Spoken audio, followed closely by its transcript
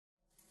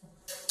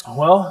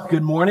Well,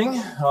 good morning.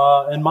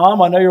 And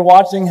Mom, I know you're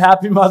watching.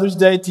 Happy Mother's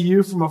Day to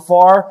you from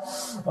afar.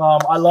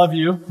 I love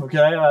you, okay?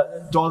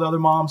 To all the other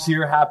moms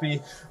here,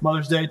 happy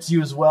Mother's Day to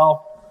you as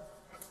well.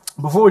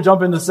 Before we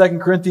jump into 2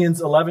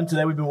 Corinthians 11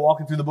 today, we've been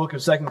walking through the book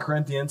of 2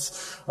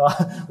 Corinthians,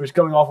 which is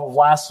coming off of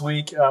last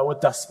week with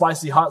the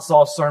spicy hot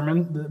sauce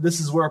sermon. This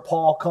is where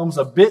Paul comes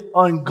a bit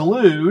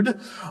unglued,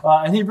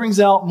 and he brings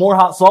out more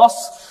hot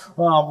sauce.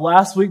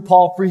 Last week,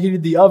 Paul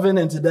preheated the oven,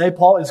 and today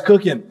Paul is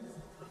cooking.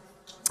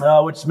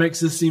 Which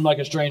makes this seem like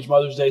a strange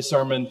Mother's Day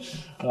sermon,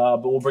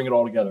 but we'll bring it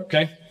all together,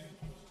 okay?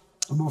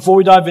 Before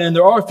we dive in,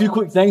 there are a few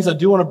quick things I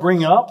do want to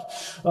bring up.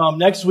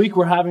 Next week,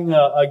 we're having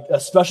a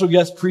special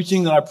guest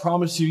preaching that I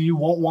promise you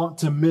won't want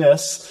to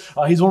miss.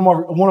 He's one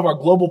of our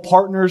global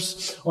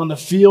partners on the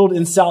field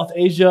in South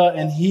Asia,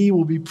 and he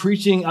will be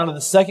preaching out of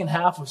the second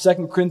half of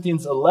 2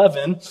 Corinthians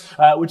 11,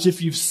 which,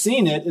 if you've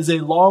seen it, is a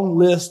long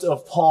list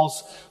of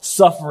Paul's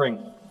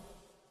suffering.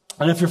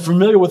 And if you're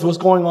familiar with what's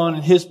going on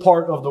in his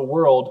part of the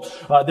world,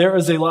 there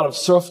is a lot of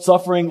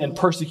suffering and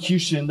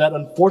persecution that,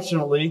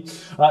 unfortunately,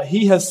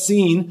 he has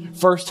seen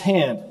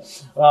firsthand,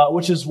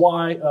 which is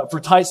why, for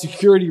tight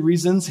security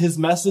reasons, his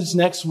message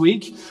next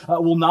week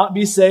will not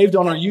be saved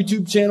on our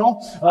YouTube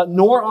channel,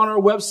 nor on our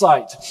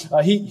website.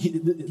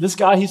 This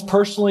guy, he's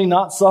personally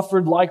not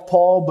suffered like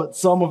Paul, but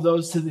some of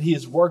those that he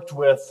has worked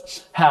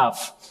with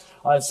have.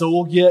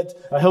 So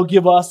he'll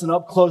give us an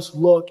up-close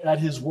look at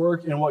his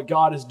work and what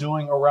God is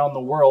doing around the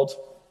world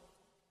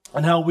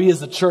and how we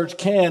as a church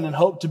can and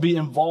hope to be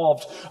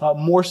involved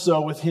more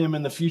so with him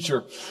in the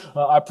future.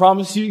 I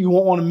promise you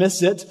won't want to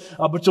miss it,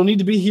 but you'll need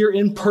to be here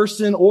in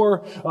person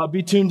or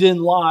be tuned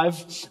in live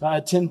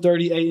at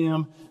 10:30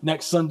 a.m.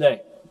 next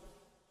Sunday.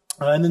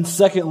 And then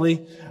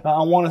secondly,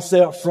 I want to say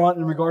up front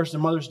in regards to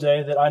Mother's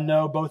Day that I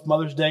know both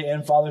Mother's Day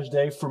and Father's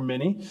Day for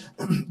many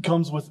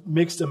comes with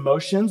mixed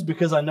emotions,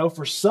 because I know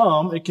for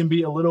some it can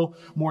be a little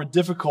more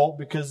difficult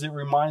because it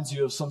reminds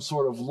you of some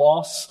sort of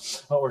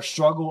loss or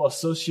struggle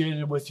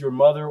associated with your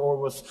mother or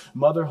with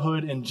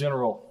motherhood in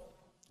general,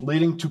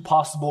 leading to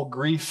possible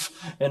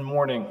grief and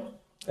mourning.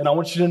 And I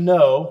want you to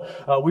know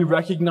we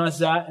recognize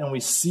that and we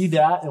see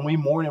that and we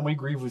mourn and we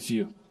grieve with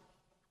you.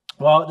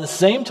 Well, at the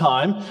same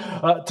time,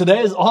 today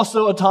is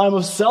also a time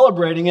of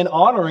celebrating and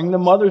honoring the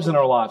mothers in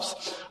our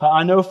lives.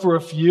 I know for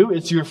a few,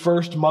 it's your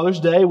first Mother's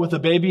Day with a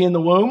baby in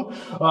the womb,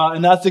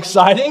 and that's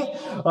exciting.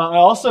 I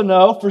also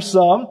know for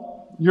some,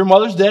 your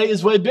Mother's Day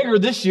is way bigger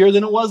this year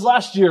than it was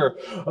last year,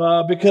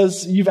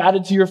 because you've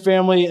added to your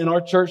family, and our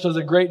church does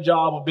a great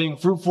job of being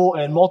fruitful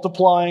and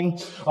multiplying,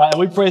 and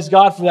we praise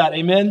God for that.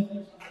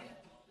 Amen.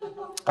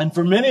 And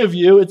for many of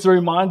you, it's a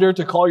reminder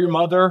to call your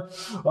mother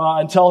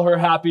and tell her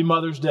Happy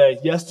Mother's Day.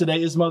 Yes,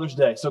 today is Mother's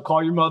Day. So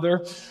call your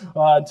mother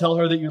and tell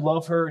her that you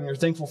love her and you're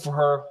thankful for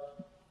her.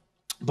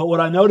 But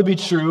what I know to be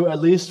true,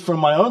 at least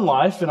from my own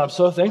life, and I'm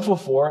so thankful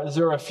for, is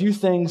there are a few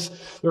things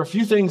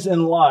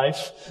in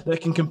life that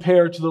can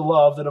compare to the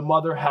love that a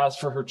mother has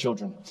for her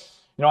children.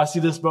 You know, I see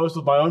this both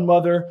with my own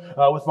mother,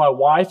 with my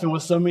wife, and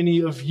with so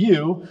many of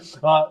you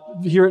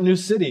here at New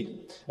City.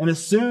 And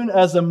as soon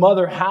as a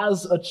mother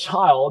has a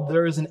child,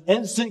 there is an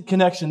instant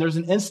connection. There's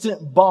an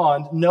instant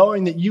bond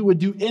knowing that you would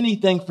do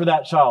anything for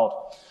that child.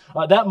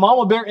 That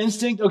mama bear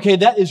instinct, okay,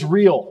 that is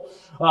real.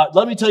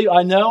 Let me tell you,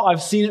 I know,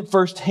 I've seen it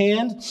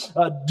firsthand.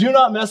 Do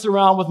not mess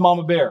around with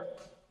mama bear.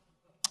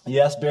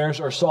 Yes,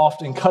 bears are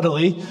soft and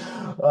cuddly.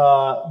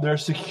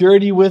 There's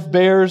security with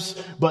bears,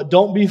 but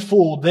don't be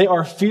fooled. They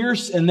are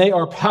fierce and they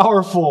are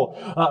powerful.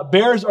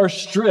 Bears are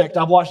strict.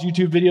 I've watched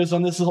YouTube videos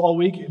on this all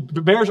week.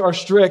 Bears are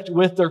strict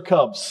with their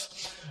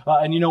cubs.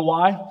 And you know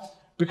why?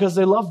 Because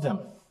they love them.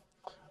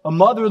 A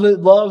mother that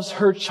loves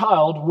her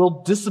child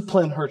will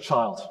discipline her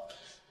child.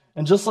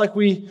 And just like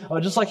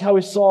how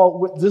we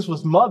saw this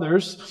with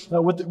mothers,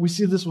 we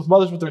see this with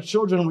mothers with their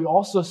children, we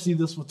also see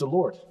this with the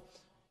Lord.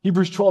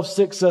 Hebrews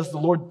 12:6 says the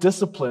Lord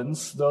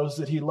disciplines those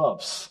that he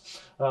loves,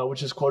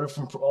 which is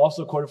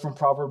also quoted from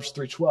Proverbs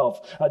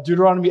 3:12.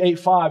 Deuteronomy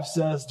 8:5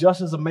 says,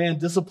 just as a man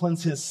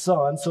disciplines his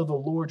son, so the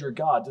Lord your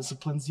God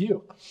disciplines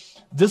you.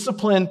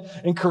 Discipline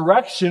and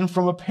correction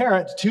from a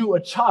parent to a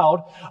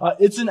child,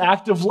 it's an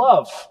act of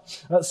love.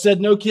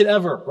 Said no kid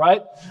ever,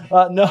 right?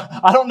 No,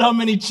 I don't know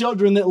many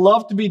children that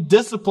love to be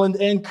disciplined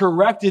and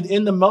corrected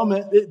in the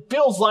moment. It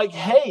feels like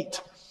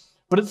hate,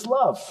 but it's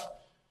love.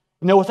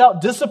 You know, without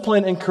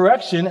discipline and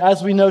correction,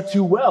 as we know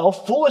too well,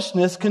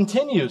 foolishness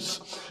continues.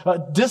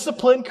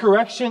 Discipline,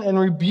 correction, and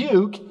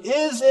rebuke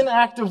is an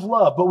act of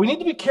love. But we need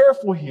to be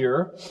careful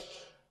here,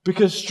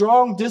 because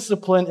strong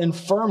discipline and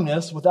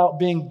firmness without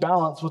being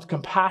balanced with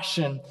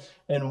compassion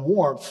and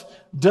warmth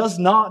does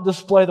not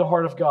display the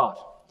heart of God.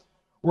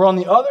 Where on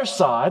the other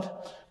side,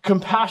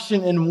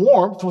 compassion and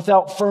warmth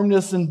without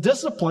firmness and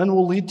discipline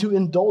will lead to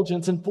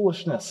indulgence and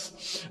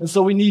foolishness. And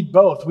so we need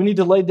both. We need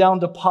to lay down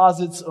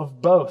deposits of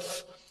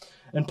both.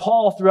 And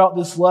Paul, throughout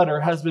this letter,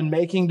 has been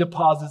making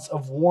deposits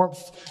of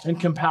warmth and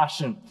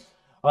compassion.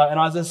 And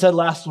as I said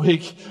last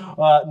week,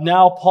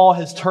 now Paul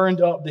has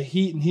turned up the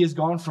heat and he has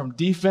gone from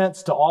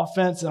defense to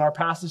offense in our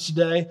passage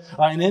today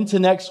and into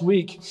next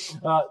week.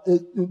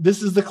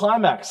 This is the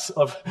climax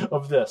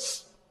of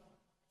this.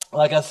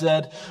 Like I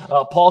said,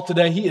 Paul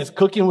today, he is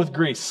cooking with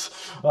grease.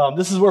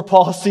 This is where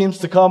Paul seems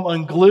to come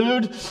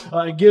unglued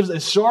and gives a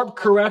sharp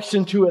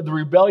correction to the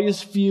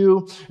rebellious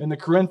few in the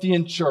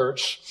Corinthian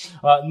church.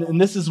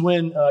 And this is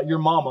when your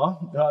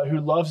mama, who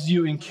loves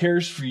you and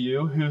cares for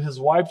you, who has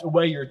wiped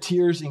away your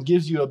tears and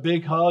gives you a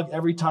big hug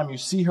every time you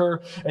see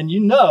her, and you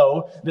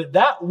know that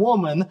that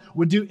woman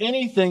would do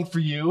anything for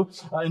you,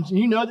 and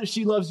you know that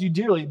she loves you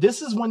dearly.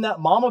 This is when that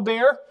mama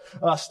bear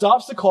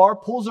stops the car,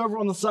 pulls over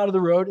on the side of the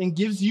road, and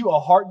gives you a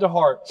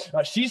heart-to-heart.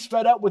 She's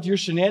fed up with your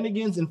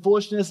shenanigans and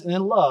foolishness, and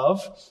in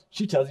love,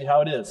 she tells you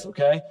how it is,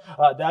 okay?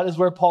 That is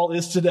where Paul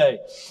is today.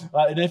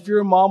 And if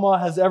your mama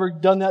has ever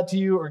done that to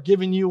you or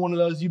given you one of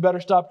those, you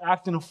better stop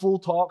acting a fool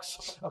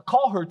talks,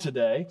 call her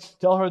today.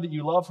 Tell her that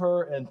you love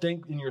her and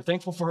you're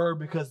thankful for her,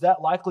 because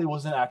that likely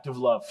was an act of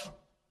love.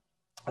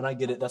 And I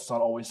get it, that's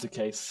not always the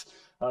case.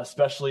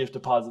 Especially if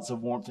deposits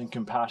of warmth and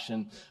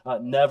compassion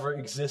never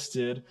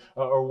existed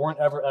or weren't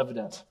ever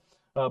evident.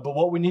 But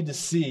what we need to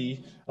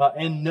see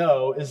and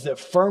know is that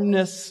firm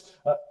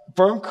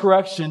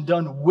correction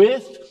done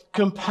with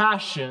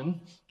compassion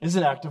is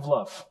an act of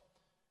love.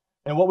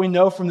 And what we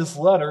know from this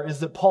letter is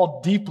that Paul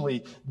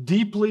deeply,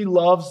 deeply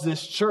loves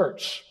this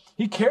church.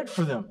 He cared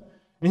for them.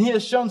 And he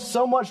has shown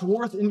so much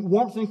warmth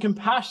and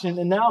compassion,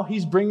 and now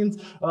he's bringing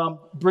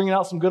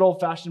out some good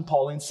old-fashioned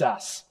Pauline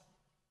sass.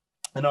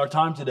 In our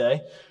time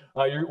today,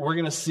 we're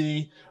going to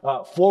see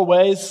 4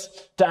 ways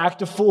to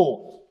act a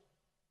fool.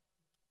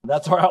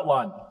 That's our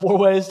outline. 4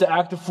 ways to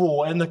act a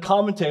fool. And the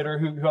commentator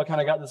who I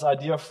kind of got this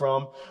idea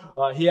from,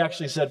 he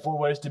actually said 4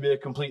 ways to be a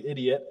complete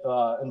idiot.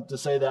 And to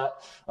say that,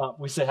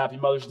 we say Happy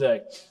Mother's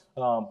Day.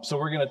 So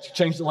we're going to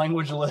change the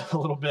language a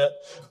little bit.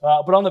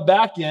 But on the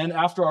back end,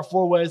 after our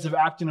 4 ways of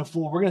acting a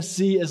fool, we're going to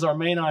see as our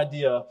main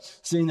idea,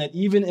 seeing that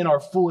even in our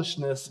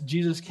foolishness,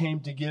 Jesus came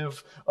to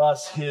give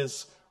us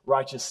his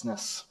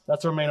righteousness.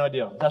 That's our main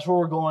idea. That's where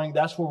we're going.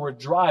 That's where we're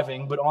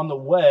driving. But on the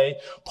way,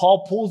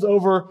 Paul pulls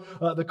over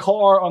the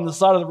car on the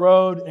side of the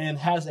road and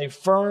has a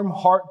firm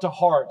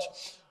heart-to-heart.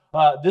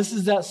 This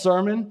is that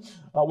sermon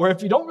where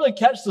if you don't really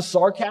catch the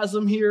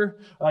sarcasm here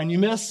and you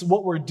miss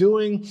what we're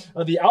doing,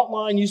 the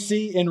outline you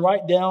see and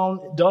write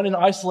down, done in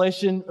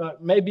isolation,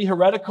 may be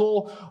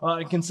heretical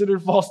and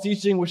considered false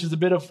teaching, which is a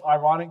bit of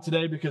ironic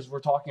today because we're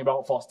talking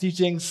about false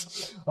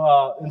teachings.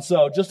 And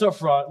so just up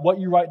front, what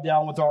you write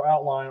down with our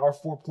outline, our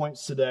 4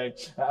 points today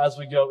as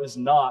we go, is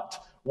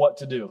not what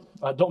to do.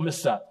 Don't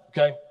miss that,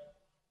 okay?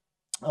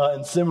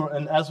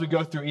 And as we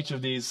go through each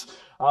of these,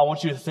 I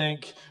want you to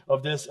think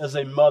of this as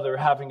a mother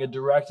having a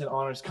direct and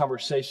honest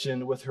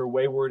conversation with her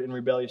wayward and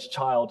rebellious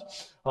child.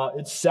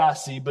 It's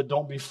sassy, but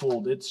don't be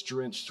fooled. It's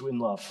drenched in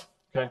love.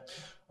 Okay,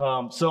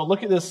 so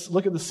look at this.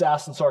 Look at the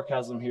sass and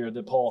sarcasm here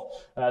that Paul,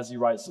 as he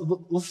writes.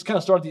 Let's kind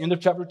of start at the end of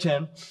chapter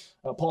 10.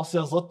 Paul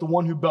says, "Let the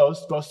one who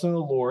boasts boast in the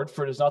Lord,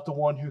 for it is not the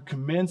one who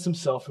commends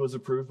himself who is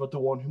approved, but the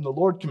one whom the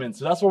Lord commends."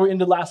 So that's where we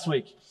ended last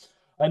week.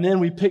 And then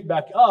we pick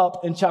back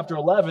up in chapter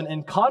 11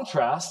 in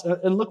contrast,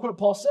 and look what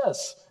Paul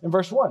says in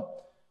verse 1.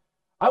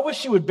 "I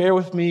wish you would bear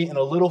with me in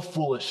a little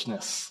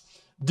foolishness.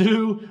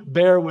 Do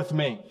bear with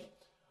me."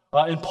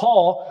 And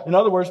Paul, in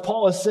other words,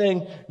 Paul is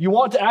saying, you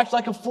want to act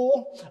like a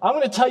fool? I'm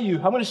going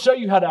to show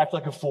you how to act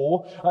like a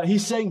fool.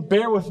 He's saying,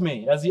 bear with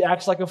me as he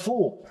acts like a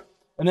fool.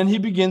 And then he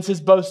begins his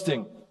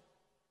boasting,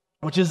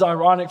 which is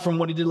ironic from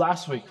what he did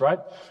last week, right?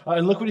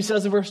 And look what he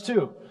says in verse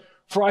 2.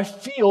 "For I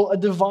feel a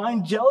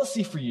divine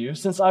jealousy for you,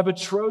 since I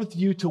betrothed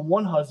you to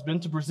one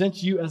husband to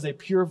present you as a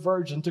pure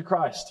virgin to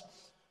Christ."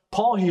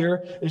 Paul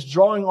here is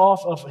drawing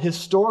off of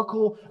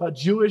historical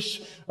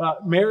Jewish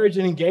marriage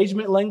and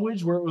engagement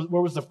language where it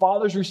was the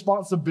father's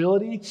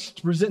responsibility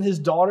to present his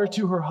daughter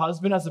to her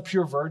husband as a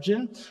pure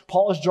virgin.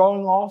 Paul is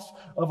drawing off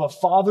of a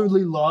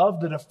fatherly love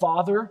that a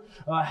father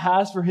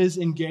has for his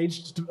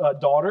engaged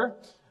daughter.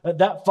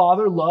 That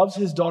father loves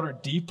his daughter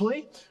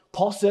deeply.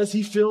 Paul says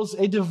he feels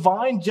a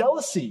divine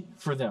jealousy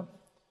for them,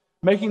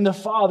 making the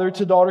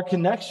father-to-daughter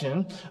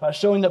connection,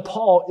 showing that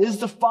Paul is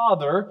the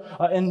father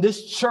and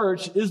this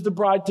church is the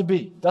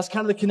bride-to-be. That's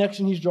kind of the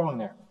connection he's drawing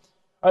there.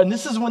 And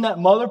this is when that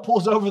mother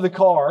pulls over the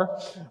car,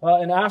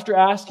 and after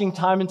asking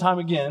time and time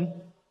again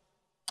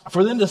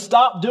for them to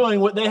stop doing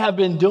what they have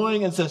been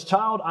doing and says,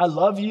 "Child, I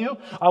love you.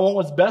 I want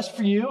what's best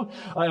for you.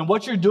 And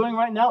what you're doing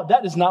right now,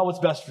 that is not what's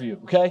best for you,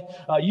 okay?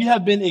 You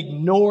have been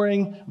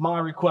ignoring my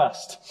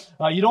request.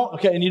 And you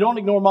don't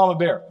ignore Mama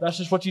Bear. That's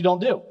just what you don't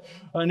do.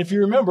 And if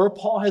you remember,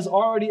 Paul has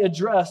already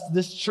addressed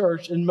this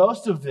church, and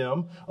most of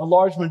them, a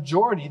large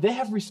majority, they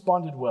have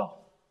responded well.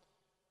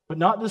 But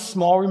not this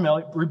small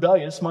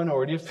rebellious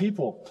minority of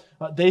people.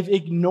 They've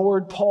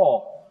ignored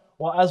Paul.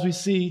 Well, as we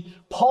see,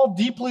 Paul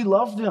deeply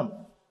loved them,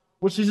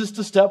 which leads us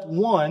to step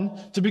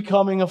 1 to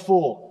becoming a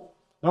fool.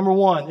 Number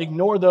 1,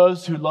 ignore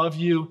those who love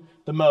you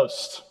the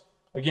most.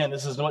 Again,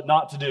 this is what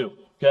not to do.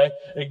 Okay?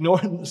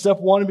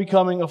 Step 1 in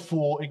becoming a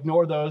fool,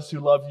 ignore those who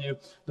love you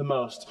the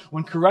most.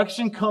 When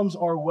correction comes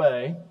our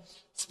way,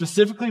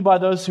 specifically by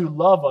those who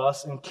love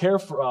us and care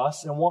for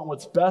us and want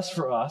what's best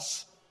for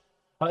us,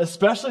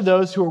 especially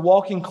those who are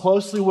walking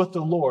closely with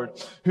the Lord,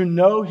 who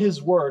know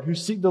His word, who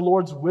seek the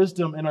Lord's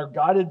wisdom and are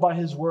guided by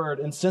His word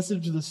and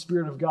sensitive to the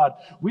Spirit of God.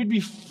 We'd be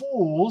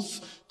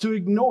fools to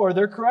ignore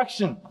their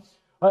correction.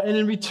 And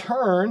in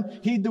return,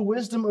 heed the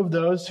wisdom of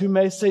those who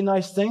may say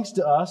nice things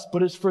to us,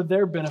 but it's for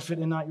their benefit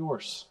and not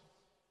yours.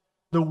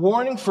 The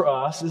warning for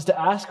us is to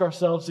ask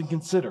ourselves and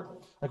consider.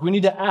 Like, we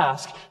need to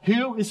ask,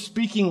 who is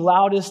speaking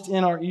loudest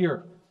in our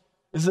ear?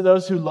 Is it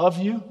those who love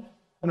you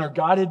and are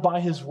guided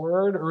by His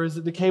word? Or is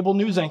it the cable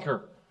news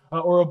anchor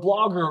or a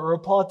blogger or a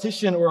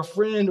politician or a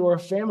friend or a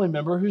family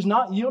member who's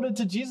not yielded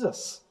to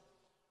Jesus?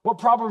 What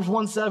Proverbs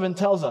 1:7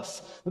 tells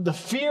us, that the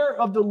fear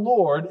of the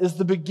Lord is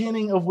the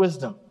beginning of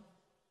wisdom.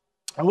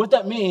 And what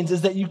that means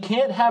is that you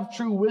can't have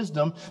true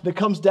wisdom that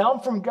comes down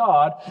from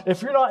God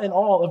if you're not in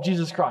awe of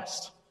Jesus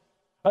Christ.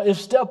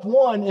 If step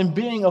one in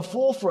being a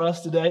fool for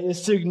us today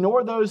is to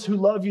ignore those who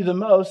love you the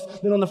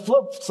most, then on the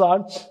flip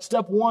side,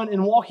 step one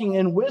in walking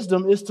in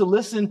wisdom is to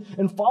listen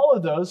and follow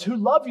those who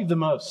love you the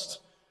most.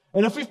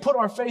 And if we've put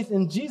our faith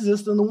in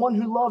Jesus, then the one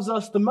who loves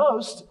us the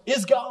most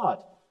is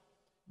God.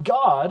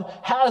 God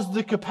has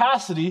the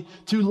capacity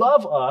to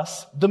love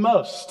us the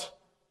most.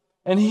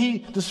 And He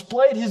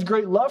displayed His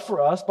great love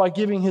for us by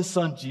giving His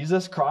Son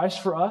Jesus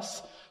Christ for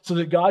us so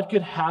that God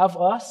could have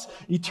us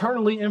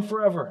eternally and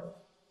forever.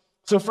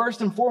 So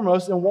first and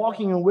foremost, in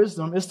walking in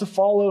wisdom is to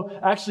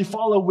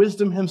follow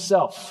wisdom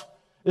Himself.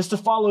 Is to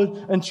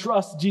follow and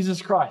trust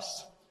Jesus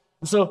Christ.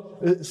 And so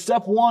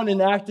step one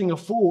in acting a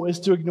fool is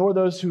to ignore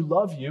those who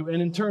love you.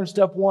 And in turn,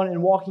 step one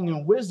in walking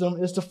in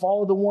wisdom is to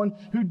follow the one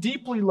who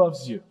deeply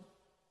loves you.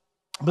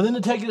 But then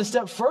to take it a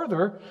step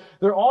further,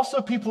 there are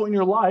also people in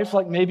your life,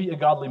 like maybe a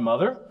godly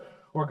mother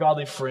or a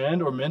godly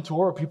friend or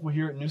mentor or people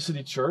here at New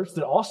City Church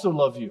that also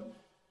love you.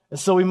 And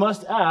so we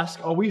must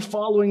ask, are we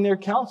following their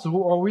counsel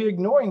or are we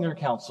ignoring their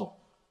counsel?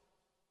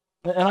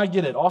 And I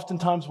get it.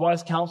 Oftentimes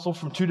wise counsel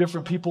from two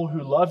different people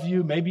who love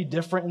you may be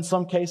different in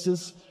some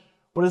cases.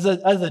 But as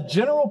a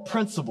general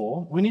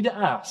principle, we need to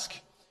ask,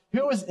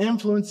 who is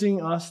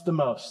influencing us the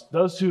most?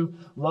 Those who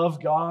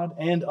love God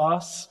and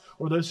us,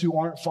 or those who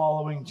aren't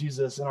following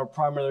Jesus and are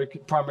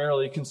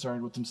primarily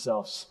concerned with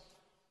themselves?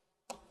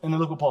 And then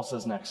look what Paul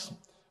says next.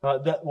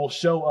 That will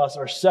show us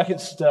our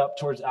second step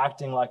towards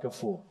acting like a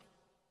fool.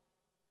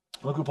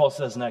 Look what Paul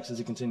says next as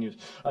he continues.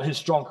 His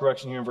strong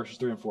correction here in verses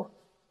 3 and 4.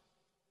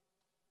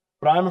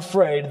 But I am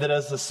afraid that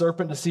as the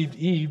serpent deceived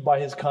Eve by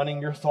his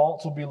cunning, your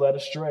thoughts will be led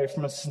astray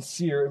from a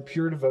sincere and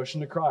pure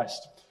devotion to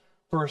Christ.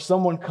 For if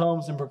someone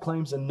comes and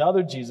proclaims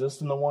another Jesus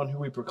than the one who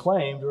we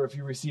proclaimed, or if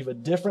you receive a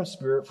different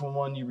spirit from the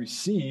one you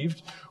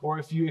received, or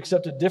if you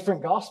accept a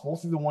different gospel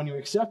through the one you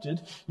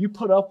accepted, you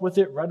put up with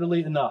it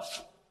readily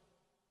enough.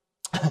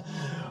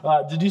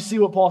 Did you see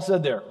what Paul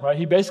said there? Right?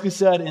 He basically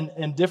said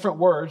in different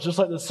words, just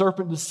like the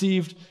serpent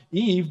deceived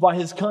Eve by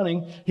his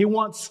cunning,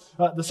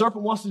 the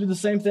serpent wants to do the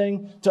same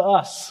thing to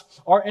us.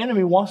 Our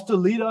enemy wants to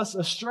lead us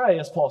astray,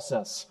 as Paul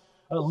says.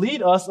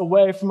 Lead us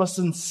away from a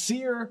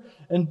sincere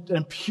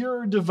and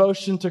pure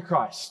devotion to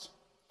Christ.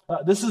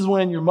 This is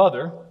when your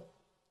mother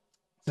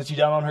sits you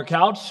down on her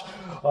couch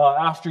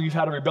after you've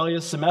had a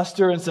rebellious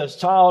semester and says,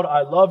 "Child,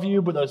 I love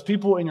you, but those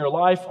people in your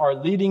life are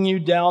leading you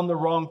down the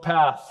wrong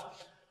path."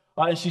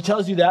 And she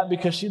tells you that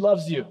because she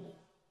loves you.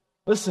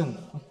 Listen,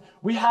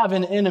 we have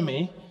an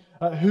enemy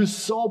whose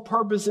sole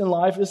purpose in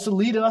life is to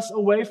lead us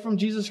away from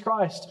Jesus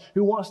Christ,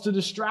 who wants to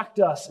distract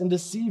us and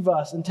deceive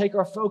us and take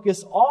our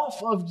focus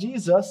off of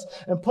Jesus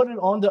and put it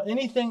onto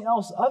anything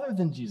else other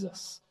than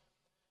Jesus.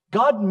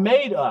 God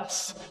made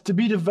us to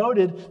be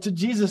devoted to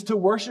Jesus, to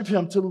worship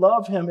Him, to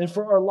love Him, and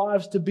for our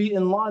lives to be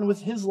in line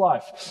with His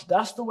life.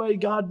 That's the way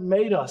God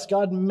made us.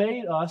 God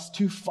made us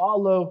to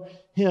follow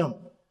Him.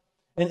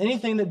 And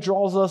anything that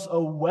draws us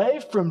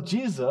away from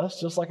Jesus,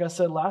 just like I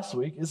said last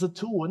week, is a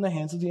tool in the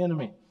hands of the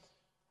enemy.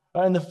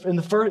 And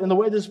the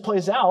way this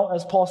plays out,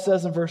 as Paul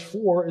says in verse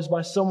 4, is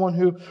by someone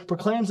who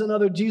proclaims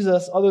another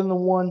Jesus other than the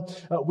one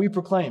we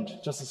proclaimed,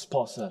 just as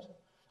Paul said.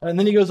 And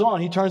then he goes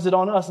on, he turns it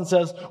on us and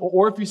says,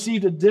 or if you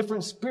received a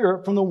different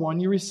spirit from the one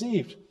you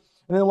received.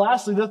 And then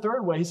lastly, the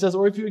third way, he says,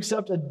 or if you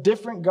accept a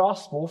different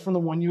gospel from the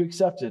one you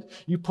accepted,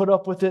 you put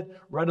up with it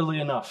readily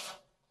enough.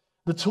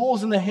 The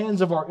tools in the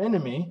hands of our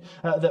enemy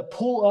that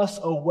pull us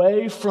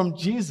away from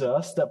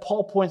Jesus, that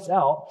Paul points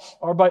out,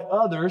 are by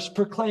others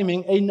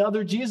proclaiming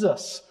another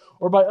Jesus,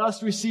 or by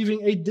us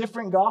receiving a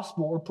different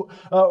gospel,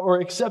 or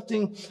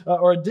accepting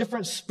or a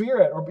different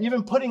spirit, or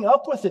even putting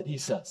up with it, he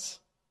says.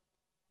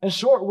 In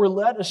short, we're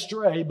led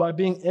astray by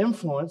being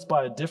influenced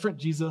by a different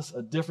Jesus,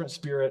 a different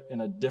spirit,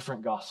 and a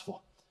different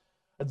gospel.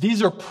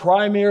 These are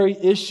primary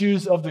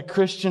issues of the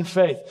Christian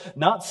faith,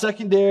 not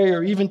secondary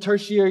or even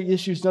tertiary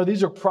issues. No,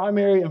 these are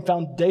primary and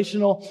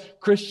foundational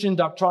Christian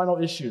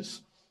doctrinal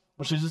issues,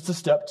 which leads us to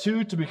step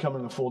 2 to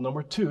becoming a fool.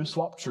 Number 2,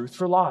 swap truth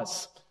for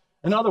lies.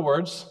 In other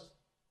words,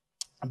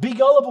 be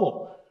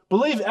gullible.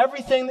 Believe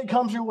everything that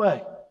comes your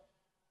way.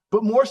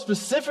 But more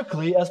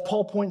specifically, as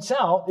Paul points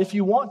out, if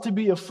you want to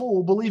be a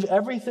fool, believe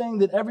everything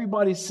that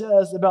everybody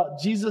says about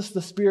Jesus,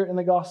 the Spirit, and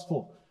the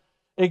gospel.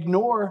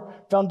 Ignore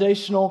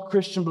foundational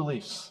Christian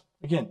beliefs.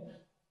 Again,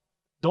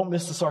 Don't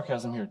miss the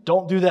sarcasm here.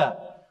 Don't do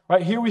that.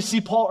 Right here we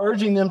see Paul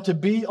urging them to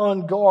be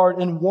on guard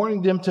and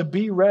warning them to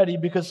be ready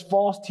because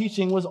false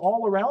teaching was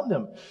all around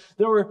them.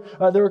 There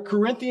were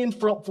Corinthian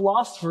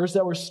philosophers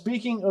that were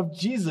speaking of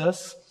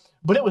Jesus,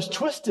 but it was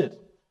twisted.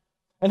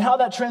 And how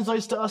that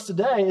translates to us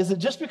today is that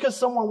just because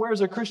someone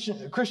wears a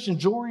Christian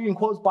jewelry and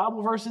quotes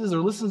Bible verses or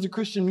listens to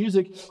Christian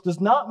music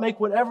does not make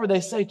whatever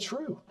they say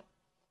true.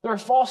 There are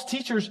false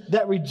teachers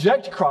that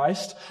reject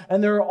Christ,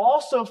 and there are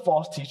also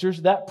false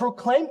teachers that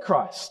proclaim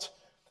Christ.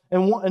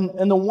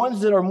 And the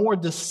ones that are more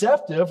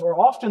deceptive are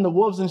often the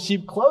wolves in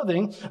sheep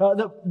clothing,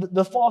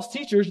 the false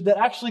teachers that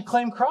actually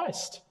claim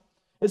Christ.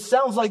 It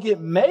sounds like it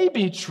may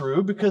be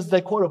true because they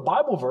quote a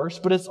Bible verse,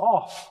 but it's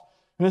off,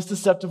 and it's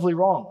deceptively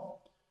wrong.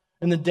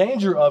 And the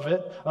danger of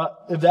it,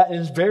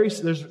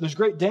 there's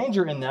great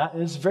danger in that,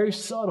 and it's very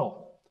subtle.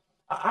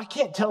 I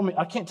can't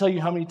tell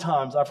you how many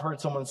times I've heard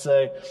someone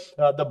say,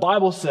 the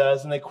Bible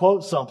says, and they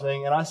quote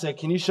something, and I say,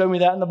 can you show me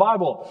that in the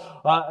Bible?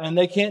 And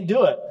they can't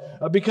do it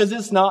because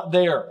it's not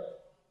there.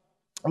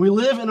 We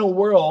live in a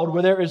world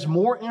where there is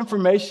more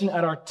information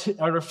at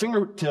our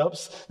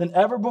fingertips than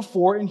ever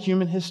before in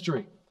human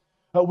history.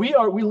 We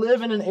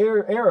live in an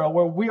era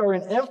where we are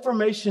in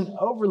information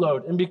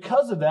overload. And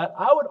because of that,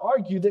 I would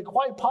argue that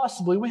quite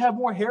possibly we have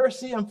more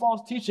heresy and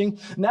false teaching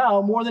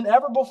now more than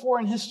ever before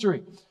in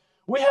history.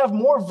 We have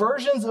more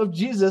versions of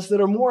Jesus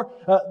that are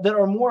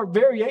more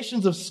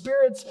variations of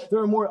spirits. There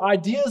are more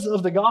ideas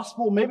of the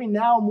gospel, maybe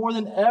now more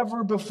than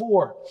ever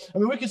before. I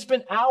mean, we could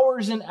spend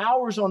hours and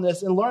hours on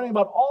this and learning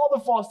about all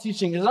the false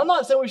teaching. And I'm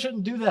not saying we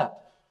shouldn't do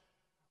that.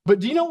 But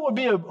do you know what would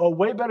be a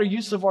way better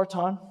use of our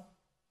time?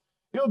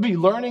 It would be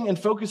learning and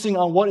focusing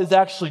on what is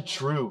actually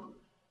true.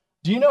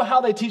 Do you know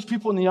how they teach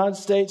people in the United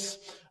States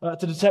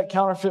to detect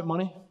counterfeit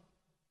money?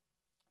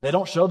 They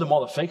don't show them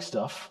all the fake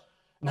stuff.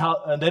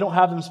 And they don't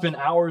have them spend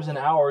hours and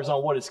hours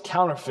on what is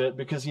counterfeit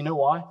because you know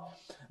why?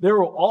 There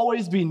will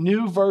always be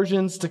new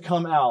versions to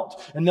come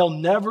out, and they'll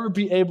never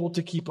be able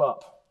to keep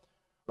up.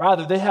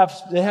 Rather, they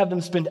have them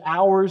spend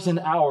hours and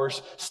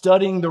hours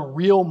studying the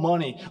real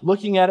money,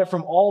 looking at it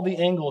from all the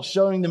angles,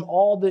 showing them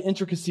all the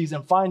intricacies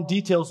and fine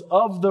details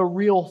of the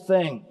real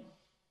thing.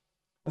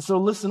 And so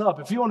listen up.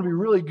 If you want to be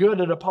really good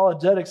at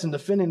apologetics and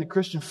defending the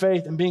Christian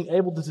faith and being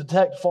able to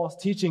detect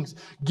false teachings,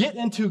 get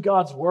into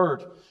God's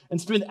word and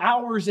spend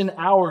hours and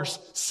hours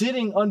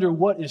sitting under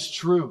what is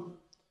true.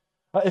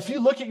 If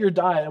you look at your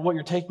diet and what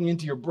you're taking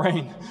into your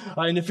brain,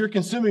 and if you're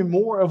consuming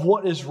more of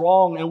what is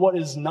wrong and what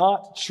is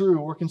not true,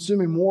 or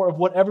consuming more of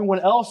what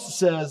everyone else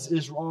says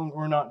is wrong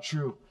or not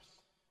true,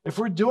 if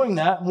we're doing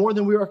that more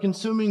than we are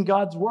consuming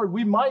God's word,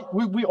 we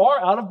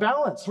are out of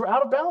balance. We're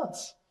out of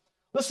balance.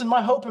 Listen,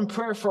 my hope and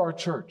prayer for our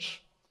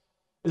church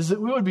is that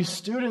we would be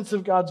students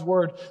of God's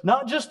word,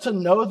 not just to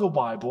know the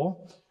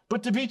Bible,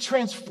 but to be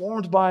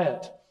transformed by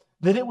it.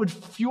 That it would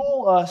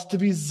fuel us to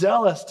be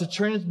zealous,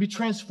 to be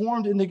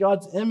transformed into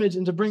God's image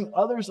and to bring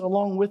others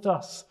along with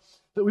us.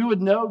 That we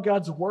would know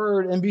God's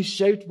word and be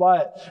shaped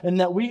by it.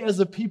 And that we as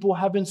a people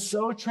have been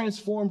so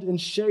transformed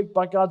and shaped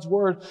by God's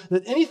word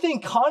that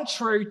anything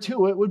contrary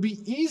to it would be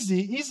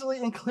easily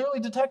and clearly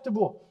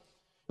detectable.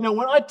 You know,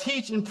 when I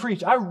teach and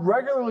preach, I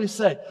regularly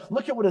say,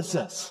 look at what it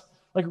says.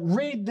 Like,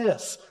 read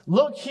this,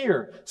 look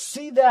here,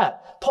 see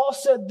that. Paul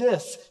said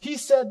this, he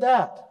said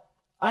that.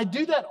 I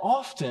do that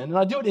often, and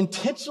I do it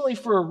intentionally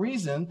for a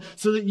reason,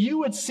 so that you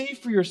would see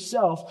for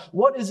yourself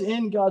what is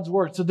in God's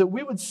word, so that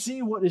we would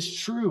see what is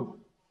true.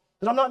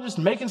 That I'm not just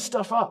making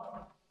stuff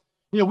up.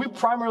 You know, we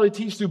primarily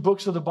teach through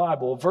books of the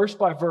Bible, verse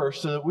by verse,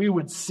 so that we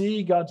would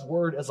see God's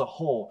word as a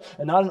whole,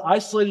 and not an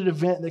isolated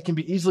event that can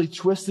be easily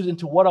twisted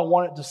into what I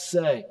want it to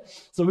say,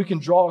 so we can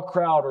draw a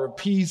crowd or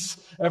appease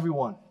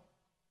everyone.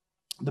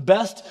 The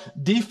best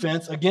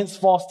defense against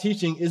false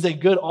teaching is a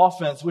good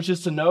offense, which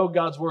is to know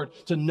God's word,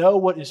 to know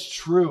what is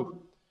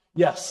true.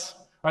 Yes,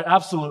 right,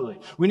 absolutely.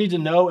 We need to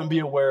know and be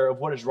aware of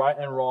what is right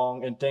and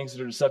wrong and things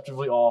that are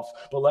deceptively off.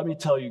 But let me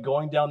tell you,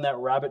 going down that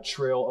rabbit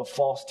trail of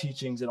false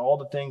teachings and all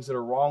the things that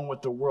are wrong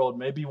with the world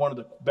may be one of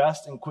the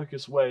best and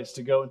quickest ways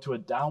to go into a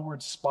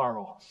downward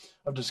spiral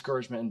of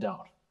discouragement and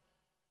doubt.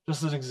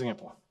 Just as an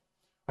example,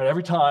 right,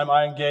 every time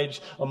I engage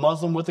a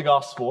Muslim with the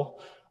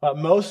gospel,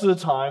 most of the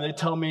time, they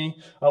tell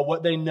me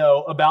what they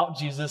know about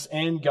Jesus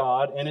and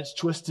God, and it's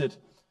twisted.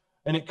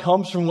 And it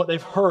comes from what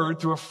they've heard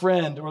through a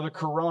friend or the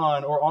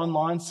Quran or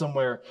online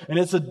somewhere. And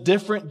it's a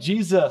different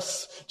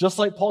Jesus, just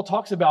like Paul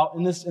talks about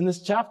in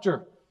this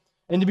chapter.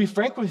 And to be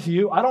frank with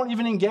you, I don't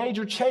even engage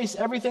or chase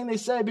everything they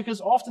say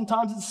because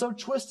oftentimes it's so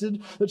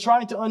twisted that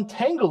trying to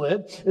untangle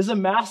it is a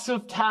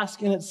massive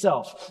task in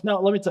itself. Now,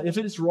 let me tell you, if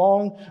it is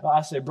wrong,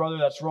 I say, brother,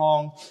 that's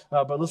wrong.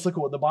 But let's look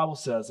at what the Bible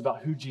says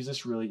about who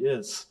Jesus really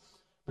is.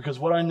 Because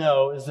what I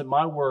know is that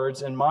my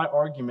words and my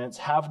arguments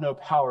have no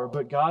power,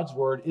 but God's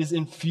word is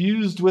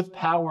infused with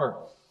power,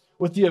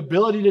 with the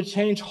ability to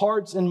change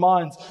hearts and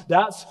minds.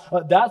 That's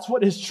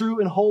what is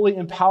true and holy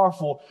and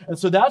powerful. And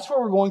so that's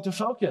where we're going to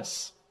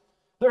focus.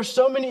 There are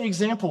so many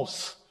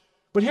examples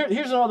But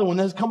here's another one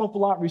that has come up a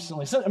lot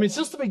recently.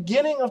 Since the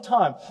beginning of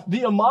time,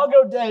 the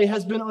Imago Dei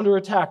has been under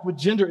attack with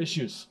gender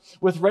issues,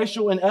 with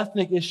racial and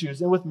ethnic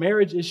issues, and with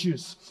marriage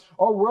issues.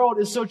 Our world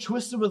is so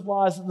twisted with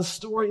lies that the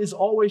story is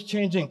always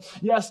changing.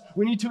 Yes,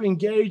 we need to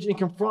engage and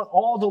confront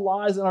all the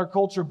lies in our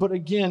culture, but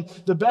again,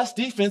 the best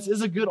defense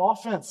is a good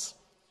offense.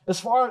 As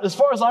far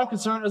as I'm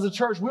concerned, as a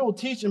church, we will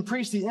teach and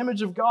preach the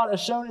image of God as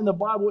shown in the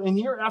Bible. And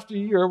year after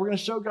year, we're going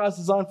to show God's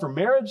design for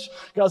marriage,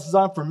 God's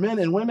design for men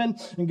and women,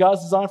 and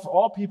God's design for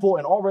all people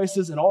and all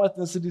races and all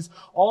ethnicities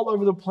all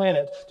over the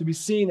planet to be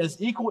seen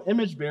as equal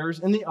image bearers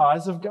in the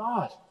eyes of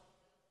God.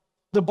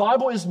 The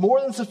Bible is more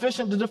than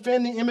sufficient to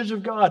defend the image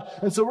of God.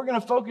 And so we're going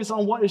to focus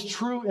on what is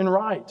true and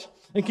right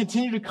and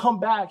continue to come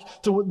back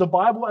to the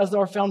Bible as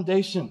our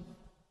foundation.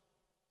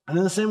 And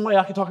in the same way,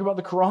 I could talk about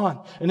the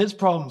Quran and its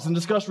problems and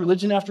discuss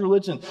religion after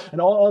religion and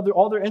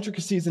all their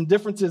intricacies and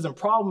differences and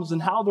problems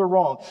and how they're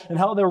wrong and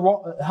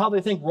how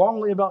they think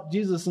wrongly about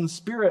Jesus and the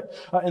Spirit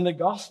and the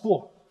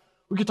gospel.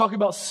 We could talk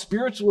about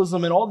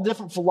spiritualism and all the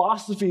different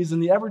philosophies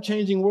and the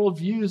ever-changing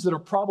worldviews that are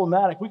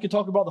problematic. We could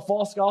talk about the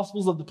false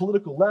gospels of the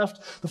political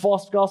left, the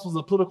false gospels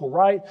of the political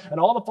right, and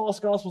all the false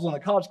gospels on the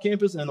college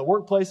campus and in the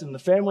workplace and in the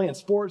family and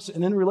sports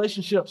and in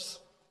relationships.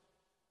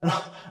 And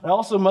I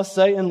also must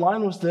say, in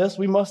line with this,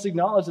 we must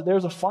acknowledge that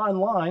there's a fine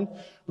line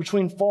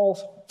between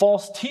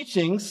false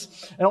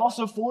teachings and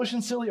also foolish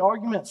and silly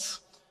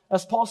arguments,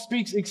 as Paul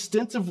speaks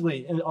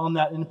extensively on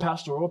that in the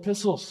pastoral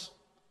epistles.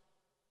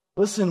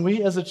 Listen,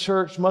 we as a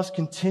church must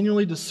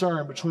continually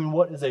discern between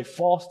what is a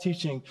false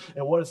teaching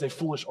and what is a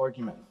foolish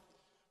argument.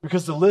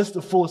 Because the list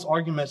of foolish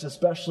arguments,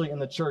 especially in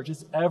the church,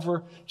 is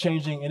ever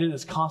changing and it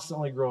is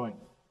constantly growing.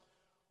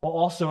 While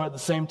also at the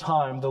same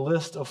time, the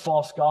list of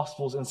false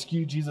gospels and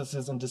skewed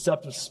Jesuses and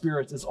deceptive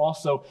spirits is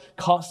also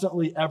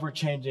constantly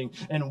ever-changing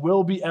and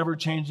will be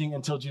ever-changing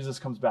until Jesus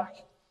comes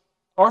back.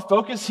 Our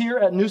focus here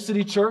at New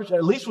City Church,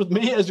 at least with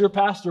me as your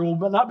pastor,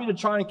 will not be to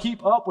try and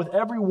keep up with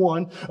every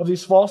one of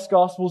these false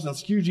gospels and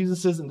skewed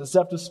Jesuses and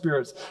deceptive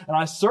spirits. And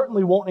I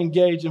certainly won't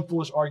engage in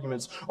foolish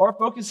arguments. Our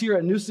focus here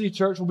at New City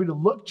Church will be to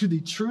look to the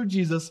true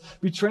Jesus,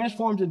 be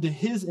transformed into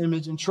his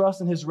image, and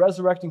trust in his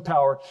resurrecting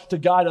power to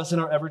guide us in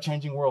our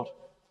ever-changing world.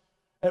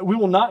 We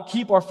will not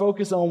keep our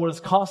focus on what is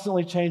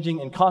constantly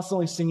changing and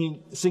constantly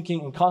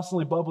sinking and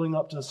constantly bubbling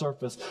up to the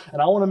surface.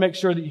 And I want to make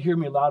sure that you hear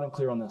me loud and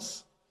clear on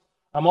this.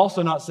 I'm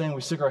also not saying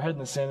we stick our head in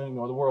the sand and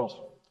ignore the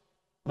world.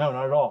 No,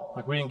 not at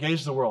all. We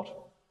engage the world.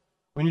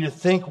 We need to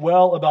think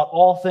well about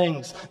all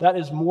things. That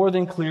is more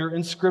than clear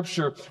in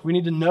Scripture. We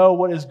need to know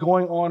what is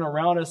going on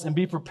around us and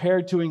be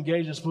prepared to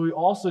engage us. But we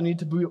also need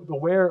to be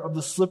aware of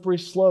the slippery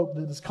slope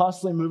that is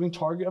constantly moving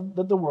target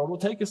that the world will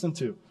take us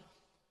into.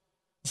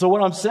 So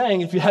what I'm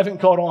saying, if you haven't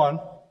caught on,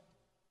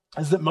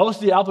 is that most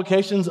of the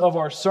applications of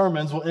our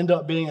sermons will end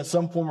up being in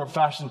some form or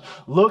fashion.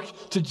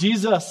 Look to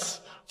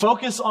Jesus.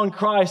 Focus on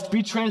Christ.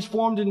 Be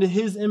transformed into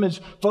his image.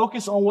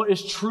 Focus on what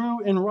is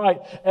true and right.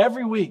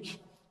 Every week,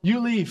 you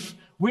leave,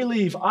 we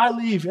leave, I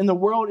leave, and the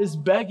world is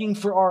begging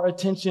for our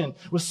attention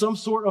with some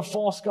sort of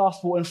false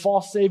gospel and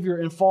false savior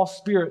and false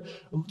spirit,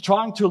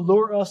 trying to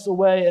lure us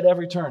away at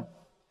every turn.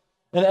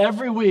 And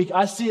every week,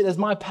 I see it as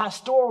my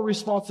pastoral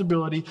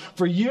responsibility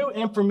for you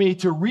and for me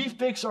to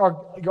refix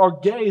our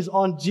gaze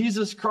on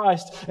Jesus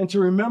Christ and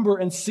to remember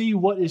and see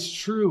what is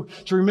true.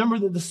 To remember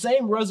that the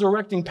same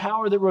resurrecting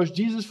power that rose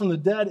Jesus from the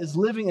dead is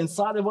living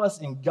inside of us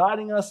and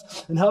guiding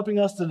us and helping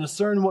us to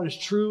discern what is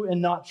true and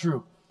not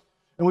true.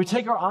 And we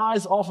take our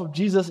eyes off of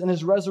Jesus and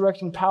his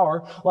resurrecting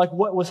power, like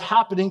what was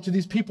happening to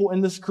these people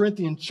in this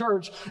Corinthian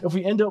church, if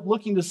we end up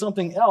looking to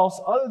something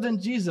else other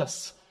than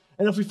Jesus.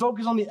 And if we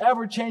focus on the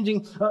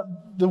ever-changing,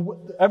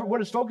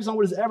 what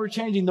is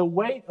ever-changing, the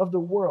weight of the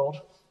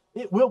world,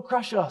 it will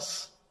crush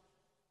us.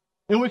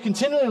 And we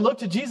continually look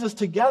to Jesus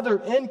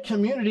together in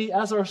community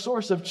as our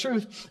source of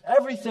truth.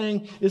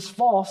 Everything is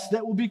false.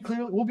 That will be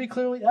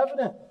clearly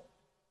evident.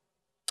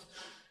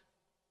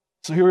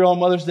 So here we are on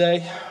Mother's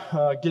Day,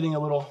 getting a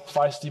little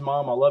feisty.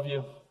 Mom, I love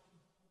you.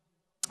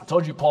 I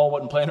told you Paul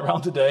wasn't playing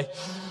around today.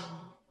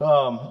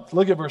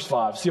 Look at verse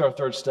 5. See our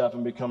third step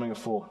in becoming a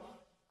fool.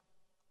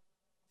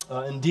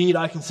 Indeed,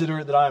 I consider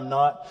it that I am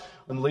not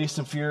in the least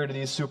inferior to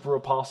these super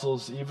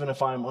apostles, even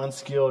if I am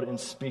unskilled in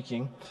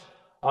speaking.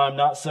 I am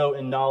not so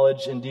in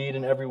knowledge. Indeed,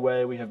 in every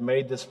way we have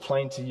made this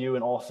plain to you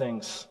in all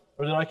things.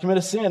 Or did I commit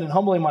a sin in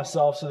humbling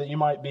myself so that you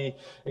might be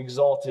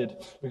exalted,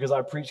 because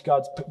I preach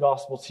God's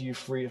gospel to you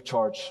free of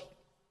charge?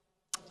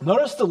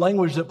 Notice the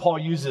language that Paul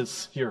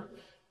uses here.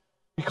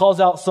 He calls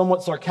out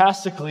somewhat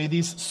sarcastically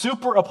these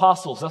super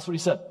apostles. That's what he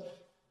said.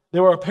 They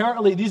were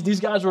apparently,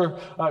 these guys were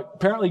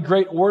apparently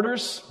great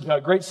orators,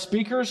 great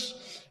speakers.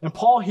 And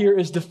Paul here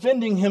is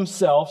defending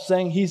himself,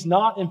 saying he's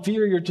not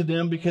inferior to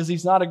them because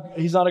he's not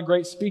a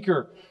great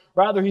speaker.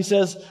 Rather, he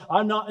says,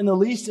 I'm not in the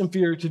least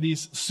inferior to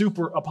these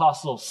super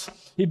apostles.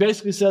 He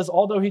basically says,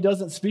 although he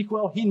doesn't speak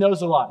well, he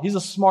knows a lot. He's a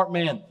smart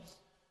man.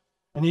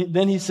 And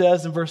then he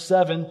says in verse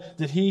 7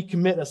 that he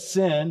commit a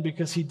sin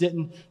because he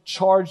didn't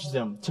charge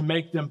them to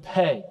make them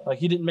pay. Like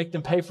he didn't make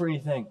them pay for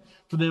anything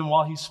for them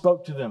while he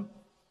spoke to them.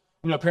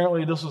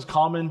 Apparently this was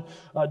common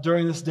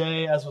during this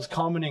day, as was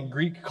common in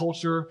Greek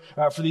culture,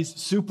 for these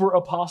super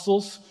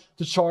apostles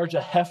to charge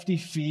a hefty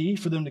fee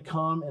for them to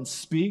come and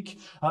speak.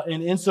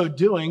 And in so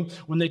doing,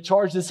 when they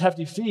charged this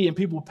hefty fee and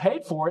people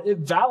paid for it, it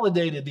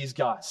validated these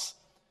guys.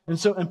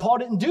 And Paul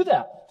didn't do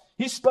that.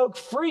 He spoke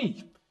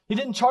free. He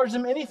didn't charge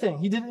them anything.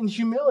 He did it in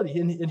humility.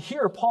 And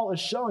here Paul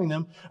is showing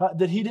them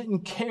that he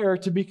didn't care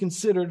to be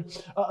considered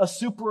a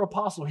super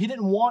apostle. He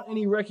didn't want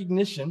any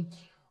recognition.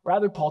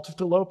 Rather, Paul took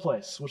the low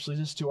place, which leads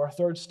us to our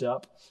third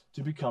step,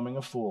 to becoming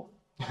a fool.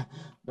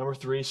 Number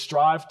 3,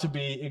 strive to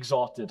be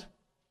exalted.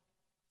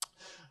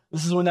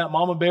 This is when that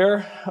mama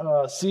bear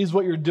sees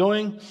what you're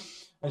doing,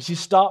 and she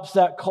stops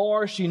that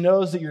car. She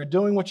knows that you're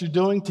doing what you're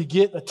doing to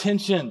get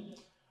attention,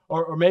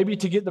 or maybe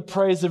to get the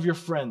praise of your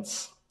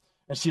friends.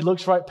 And she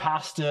looks right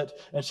past it,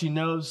 and she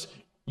knows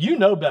you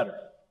know better.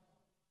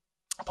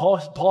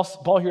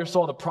 Paul here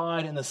saw the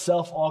pride and the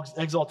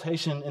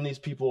self-exaltation in these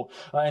people,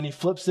 and he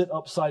flips it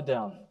upside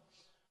down.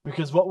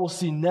 Because what we'll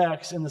see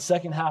next in the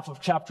second half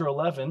of chapter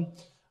 11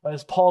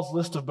 is Paul's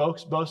list of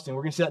boasting.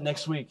 We're going to see that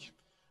next week,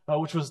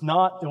 which was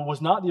not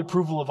the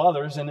approval of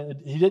others, and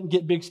he didn't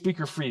get big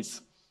speaker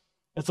fees.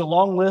 It's a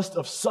long list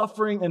of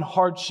suffering and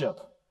hardship.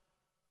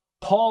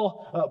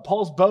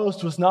 Paul's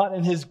boast was not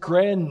in his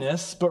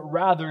grandness, but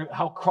rather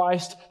how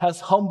Christ has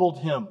humbled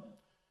him,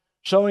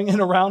 showing in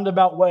a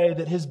roundabout way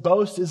that his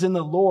boast is in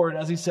the Lord,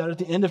 as he said at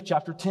the end of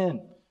chapter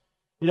 10.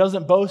 He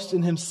doesn't boast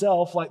in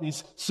himself like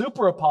these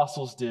super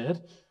apostles did.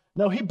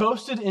 No, he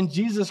boasted in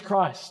Jesus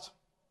Christ.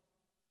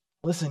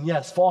 Listen,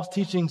 yes, false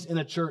teachings in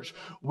a church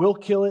will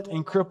kill it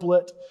and cripple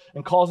it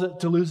and cause it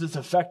to lose its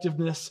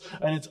effectiveness,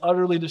 and it's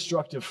utterly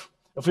destructive.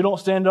 If we don't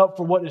stand up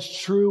for what is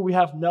true, we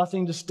have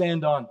nothing to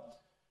stand on.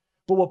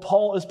 But what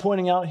Paul is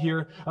pointing out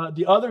here,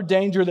 the other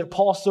danger that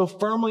Paul so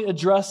firmly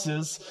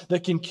addresses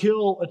that can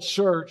kill a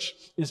church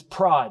is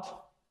pride.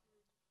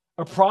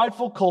 A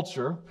prideful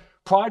culture,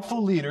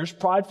 prideful leaders,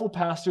 prideful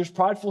pastors,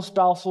 prideful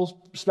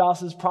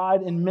spouses,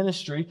 pride in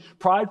ministry,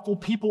 prideful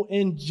people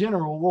in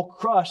general will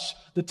crush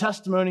the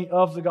testimony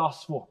of the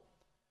gospel.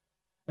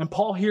 And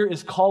Paul here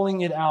is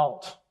calling it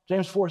out.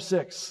 James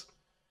 4:6.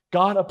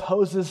 God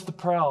opposes the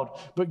proud,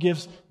 but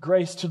gives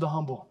grace to the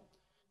humble.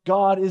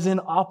 God is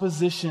in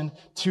opposition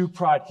to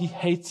pride. He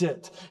hates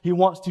it. He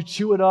wants to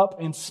chew it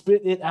up and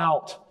spit it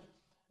out.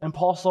 And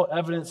Paul saw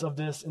evidence of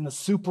this in the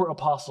super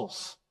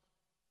apostles.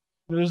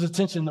 There's a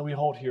tension that we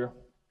hold here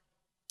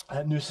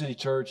at New City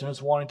Church, and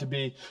it's wanting to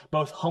be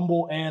both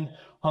humble and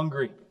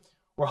hungry.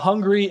 We're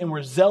hungry and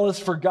we're zealous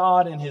for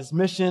God and His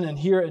mission. And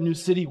here at New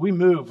City, we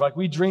move. Like,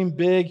 we dream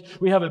big.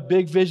 We have a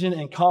big vision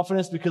and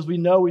confidence because we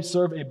know we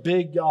serve a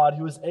big God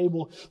who is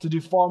able to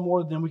do far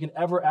more than we can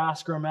ever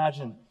ask or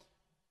imagine.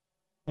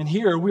 And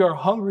here we are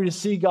hungry to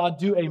see God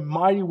do a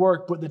mighty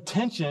work, but the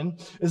tension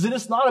is that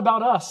it's not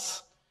about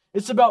us.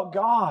 It's about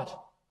God.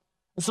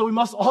 And so we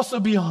must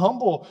also be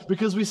humble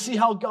because we see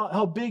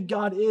how big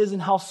God is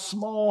and how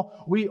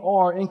small we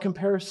are in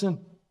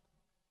comparison.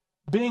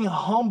 Being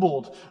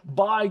humbled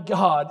by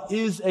God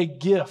is a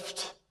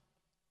gift.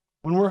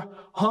 When we're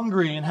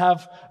hungry and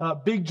have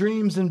big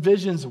dreams and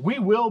visions, we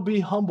will be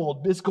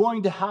humbled. It's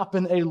going to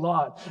happen a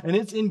lot. And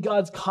it's in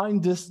God's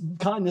kindness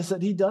that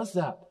He does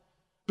that.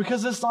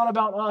 Because it's not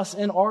about us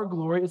and our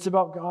glory, it's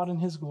about God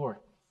and His glory.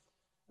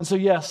 And so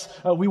yes,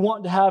 we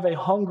want to have a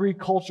hungry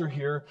culture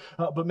here,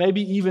 but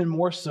maybe even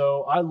more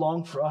so, I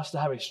long for us to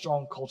have a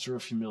strong culture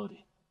of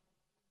humility.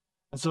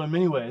 And so in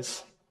many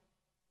ways,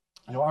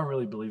 I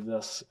really believe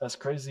this, as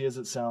crazy as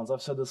it sounds.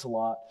 I've said this a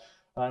lot,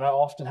 and I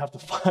often have to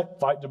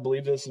fight to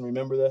believe this and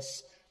remember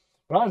this.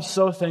 But I'm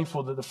so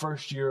thankful that the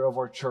first year of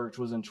our church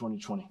was in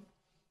 2020.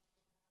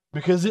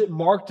 Because it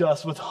marked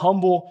us with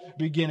humble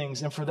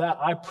beginnings. And for that,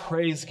 I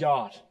praise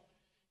God.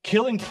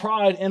 Killing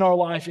pride in our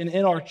life and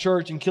in our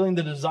church and killing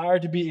the desire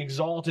to be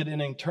exalted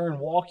and in turn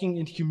walking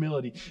in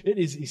humility. It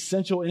is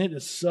essential and it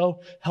is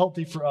so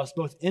healthy for us,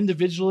 both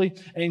individually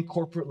and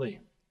corporately.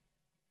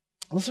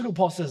 Let's look at what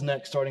Paul says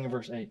next, starting in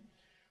verse 8.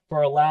 For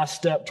our last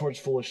step towards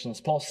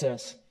foolishness, Paul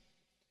says,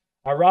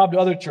 I robbed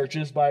other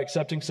churches by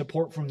accepting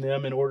support from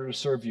them in order to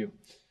serve you.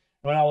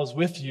 When I was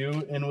with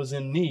you and was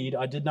in need,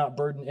 I did not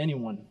burden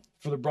anyone.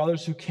 For the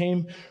brothers who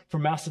came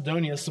from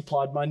Macedonia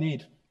supplied my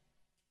need.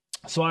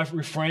 So I've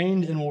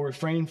refrained and will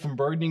refrain from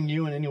burdening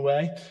you in any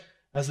way.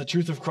 As the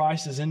truth of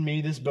Christ is in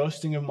me, this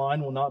boasting of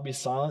mine will not be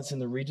silenced in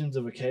the regions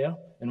of Achaia.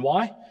 And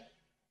why?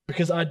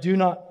 Because I do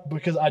not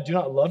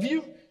love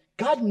you?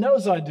 God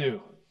knows I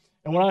do.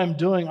 And what I am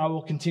doing, I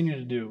will continue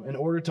to do, in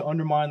order to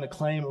undermine the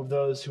claim of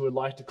those who would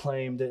like to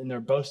claim that in their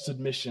boasted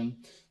mission,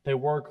 they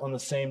work on the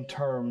same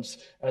terms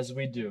as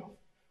we do.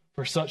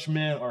 For such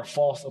men are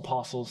false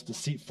apostles,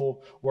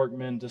 deceitful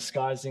workmen,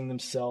 disguising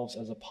themselves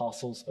as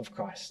apostles of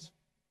Christ.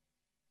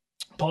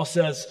 Paul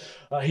says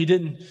he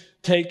didn't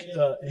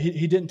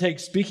take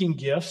speaking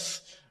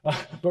gifts,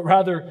 but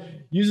rather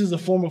uses a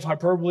form of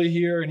hyperbole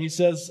here, and he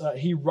says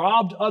he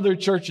robbed other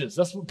churches.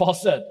 That's what Paul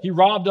said. He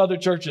robbed other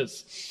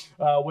churches,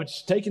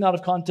 which, taken out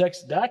of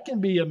context, that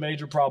can be a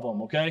major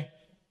problem. Okay.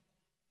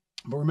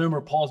 But remember,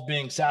 Paul's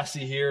being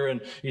sassy here,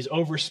 and he's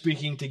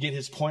over-speaking to get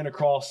his point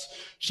across,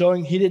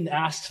 showing he didn't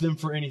ask them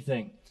for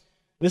anything.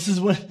 This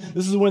is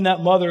when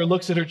that mother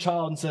looks at her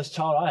child and says,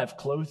 "Child, I have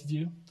clothed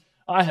you,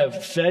 I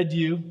have fed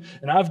you,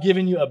 and I've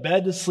given you a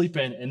bed to sleep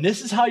in, and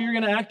this is how you're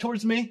going to act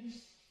towards me?"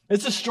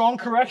 It's a strong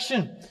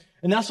correction,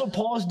 and that's what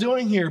Paul is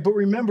doing here. But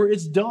remember,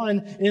 it's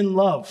done in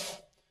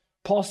love.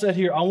 Paul said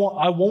here, I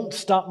won't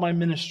stop my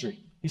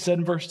ministry. He said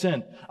in verse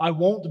 10, I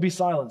won't be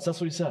silenced.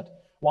 That's what he said.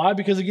 Why?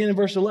 Because again, in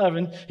verse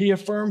 11, he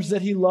affirms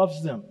that he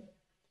loves them.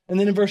 And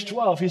then in verse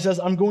 12, he says,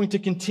 I'm going to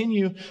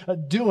continue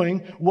doing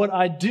what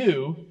I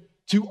do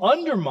to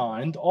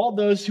undermine all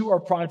those who are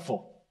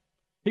prideful.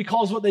 He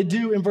calls what they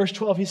do in verse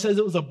 12, he says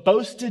it was a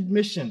boasted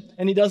mission,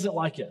 and he doesn't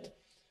like it.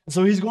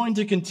 So he's going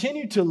to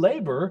continue to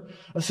labor.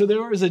 So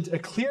there is a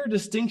clear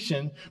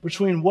distinction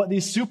between what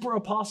these super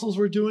apostles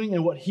were doing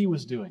and what he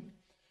was doing,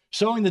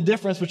 showing the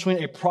difference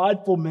between a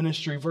prideful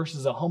ministry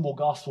versus a humble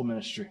gospel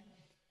ministry.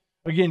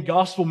 Again,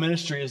 gospel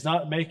ministry is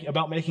not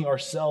about making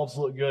ourselves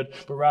look good,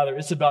 but rather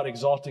it's about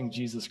exalting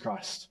Jesus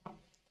Christ.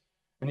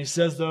 And he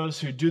says those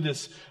who do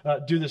this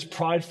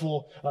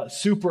prideful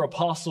super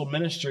apostle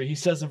ministry, he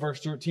says in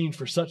verse 13,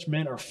 for such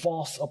men are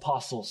false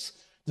apostles,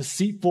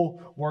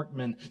 deceitful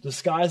workmen,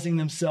 disguising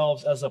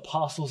themselves as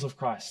apostles of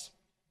Christ.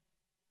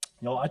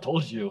 I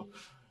told you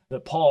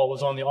that Paul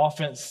was on the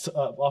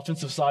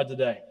offensive side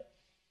today.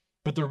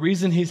 But the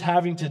reason he's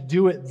having to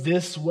do it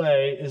this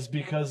way is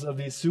because of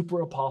these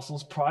super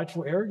apostles'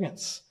 prideful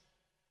arrogance.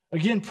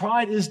 Again,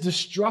 pride is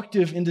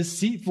destructive and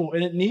deceitful,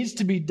 and it needs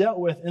to be dealt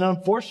with. And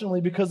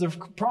unfortunately, because of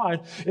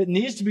pride, it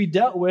needs to be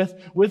dealt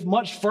with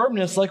much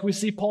firmness, like we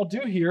see Paul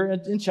do here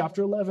in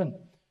chapter 11.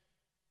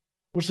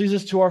 Which leads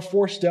us to our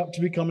fourth step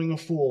to becoming a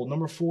fool.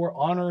 Number 4,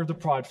 honor the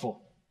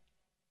prideful.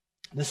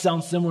 This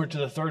sounds similar to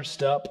the third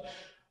step.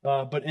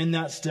 But in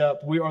that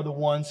step, we are the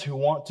ones who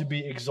want to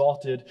be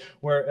exalted,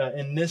 where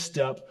in this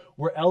step,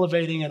 we're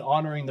elevating and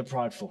honoring the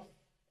prideful.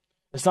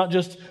 It's not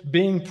just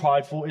being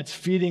prideful, it's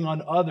feeding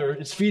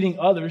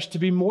others to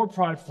be more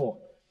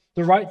prideful.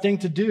 The right thing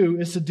to do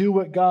is to do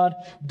what God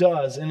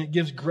does, and it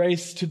gives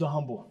grace to the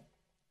humble.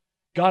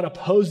 God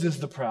opposes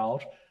the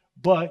proud,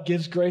 but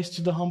gives grace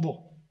to the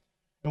humble.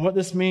 And what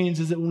this means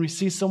is that when we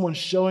see someone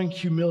showing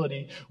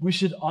humility, we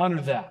should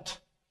honor that.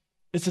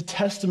 It's a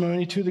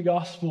testimony to the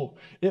gospel.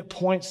 It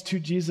points to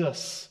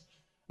Jesus.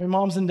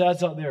 Moms and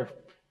dads out there,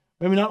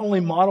 may we not only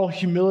model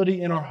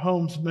humility in our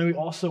homes, may we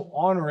also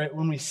honor it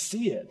when we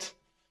see it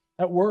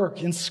at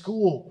work, in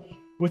school,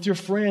 with your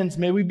friends.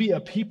 May we be a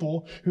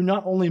people who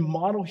not only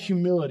model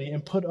humility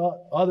and put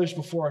others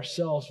before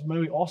ourselves, but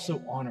may we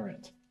also honor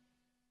it.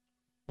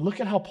 Look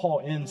at how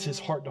Paul ends his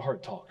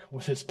heart-to-heart talk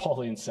with his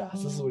Pauline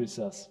sass. This is what he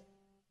says.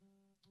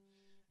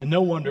 And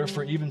no wonder,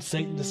 for even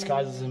Satan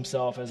disguises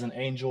himself as an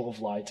angel of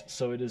light.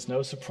 So it is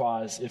no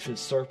surprise if his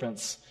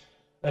servants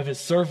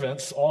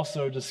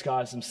also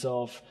disguise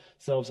themselves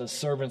as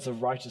servants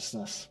of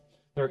righteousness.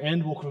 Their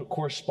end will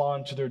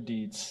correspond to their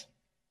deeds.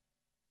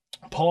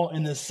 Paul,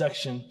 in this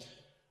section,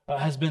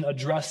 has been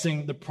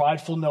addressing the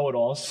prideful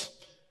know-it-alls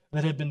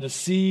that have been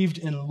deceived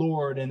and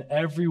lured in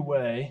every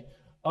way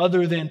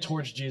other than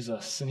towards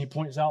Jesus. And he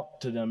points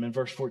out to them in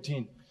verse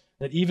 14.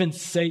 That even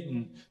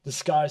Satan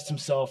disguised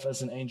himself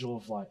as an angel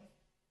of light.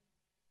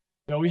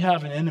 We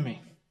have an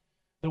enemy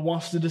that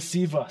wants to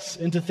deceive us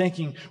into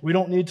thinking we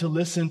don't need to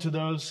listen to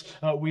those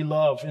we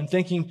love, and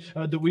thinking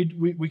that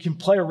we can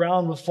play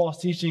around with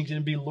false teachings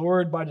and be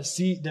lured by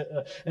deceit,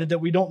 and that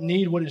we don't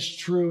need what is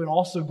true, and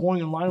also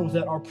going in line with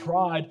that, our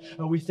pride,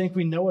 we think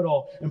we know it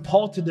all. And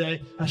Paul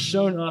today has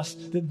shown us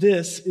that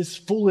this is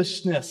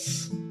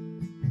foolishness.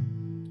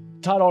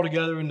 Tie it all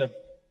together into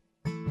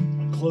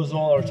close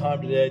all our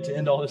time today to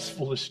end all this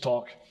foolish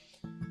talk.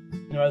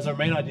 As our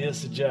main idea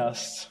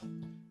suggests,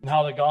 and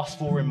how the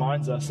gospel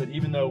reminds us that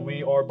even though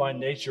we are by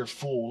nature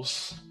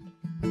fools,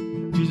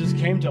 Jesus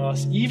came to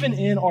us even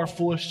in our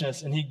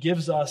foolishness, and he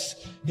gives us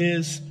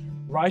his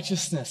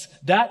righteousness.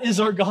 That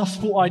is our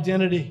gospel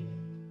identity.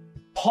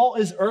 Paul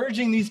is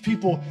urging these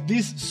people,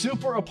 these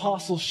super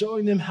apostles,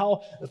 showing them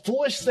how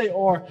foolish they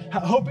are,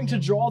 hoping to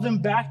draw them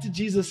back to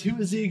Jesus, who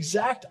is the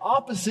exact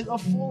opposite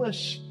of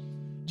foolish.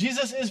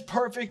 Jesus is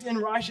perfect in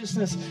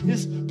righteousness.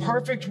 His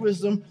perfect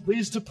wisdom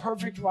leads to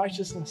perfect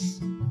righteousness.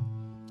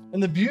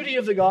 And the beauty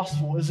of the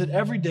gospel is that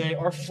every day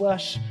our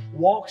flesh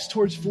walks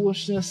towards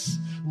foolishness,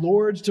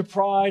 lured to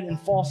pride and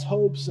false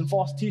hopes and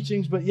false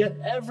teachings, but yet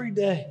every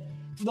day,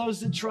 for those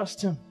that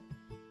trust him,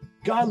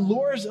 God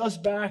lures us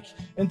back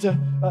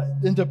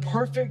into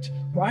perfect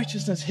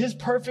righteousness, his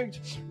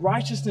perfect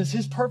righteousness,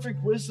 his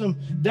perfect wisdom.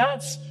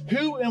 That's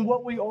who and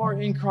what we are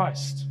in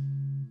Christ.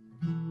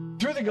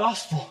 Through the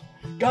gospel,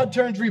 God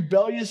turns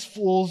rebellious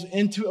fools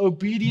into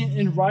obedient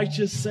and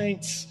righteous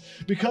saints.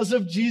 Because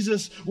of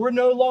Jesus, we're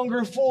no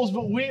longer fools,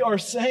 but we are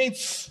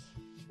saints.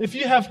 If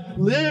you have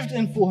lived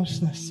in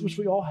foolishness, which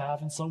we all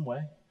have in some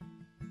way,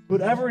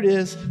 whatever it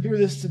is, hear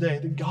this today.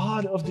 The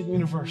God of the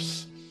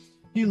universe,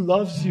 he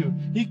loves you.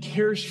 He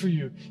cares for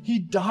you. He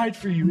died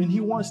for you, and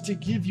he wants to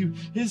give you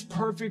his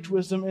perfect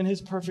wisdom and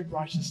his perfect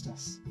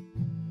righteousness.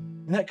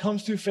 And that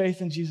comes through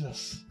faith in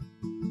Jesus.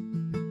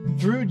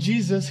 Through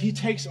Jesus, he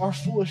takes our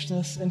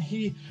foolishness and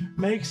he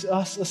makes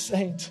us a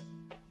saint.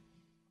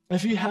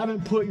 If you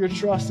haven't put your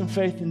trust and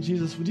faith in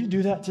Jesus, would you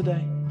do that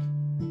today?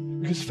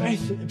 Because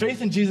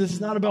faith in Jesus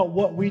is not about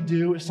what we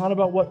do. It's not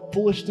about what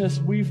foolishness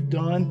we've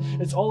done.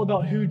 It's all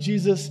about who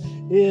Jesus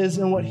is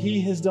and what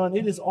he has done.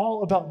 It is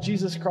all about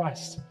Jesus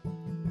Christ.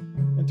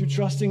 And through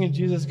trusting in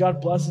Jesus,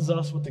 God blesses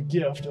us with the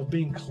gift of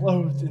being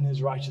clothed in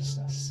his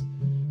righteousness,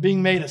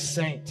 being made a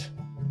saint.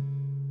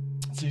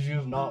 So if you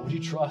have not, would you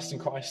trust in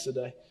Christ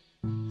today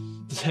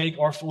to take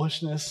our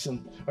foolishness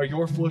or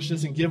your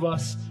foolishness and give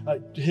us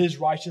his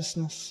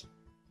righteousness,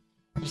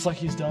 just like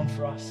he's done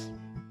for us?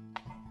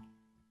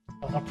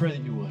 I pray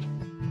that you would.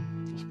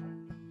 Let's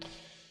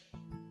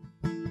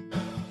pray.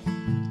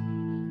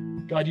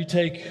 God, you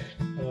take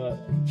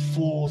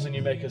fools and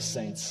you make us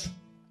saints.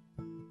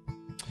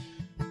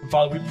 And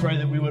Father, we pray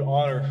that we would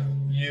honor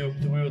you,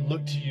 that we would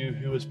look to you,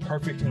 who is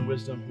perfect in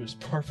wisdom, who is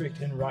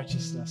perfect in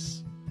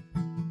righteousness,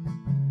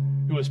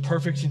 who is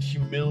perfect in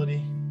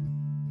humility.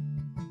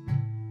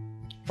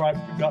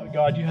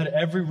 God, you had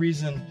every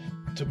reason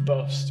to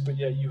boast, but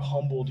yet you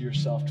humbled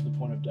yourself to the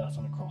point of death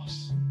on a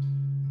cross.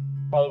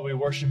 Father, we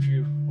worship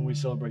you and we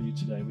celebrate you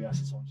today. We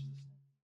ask this all in Jesus' name.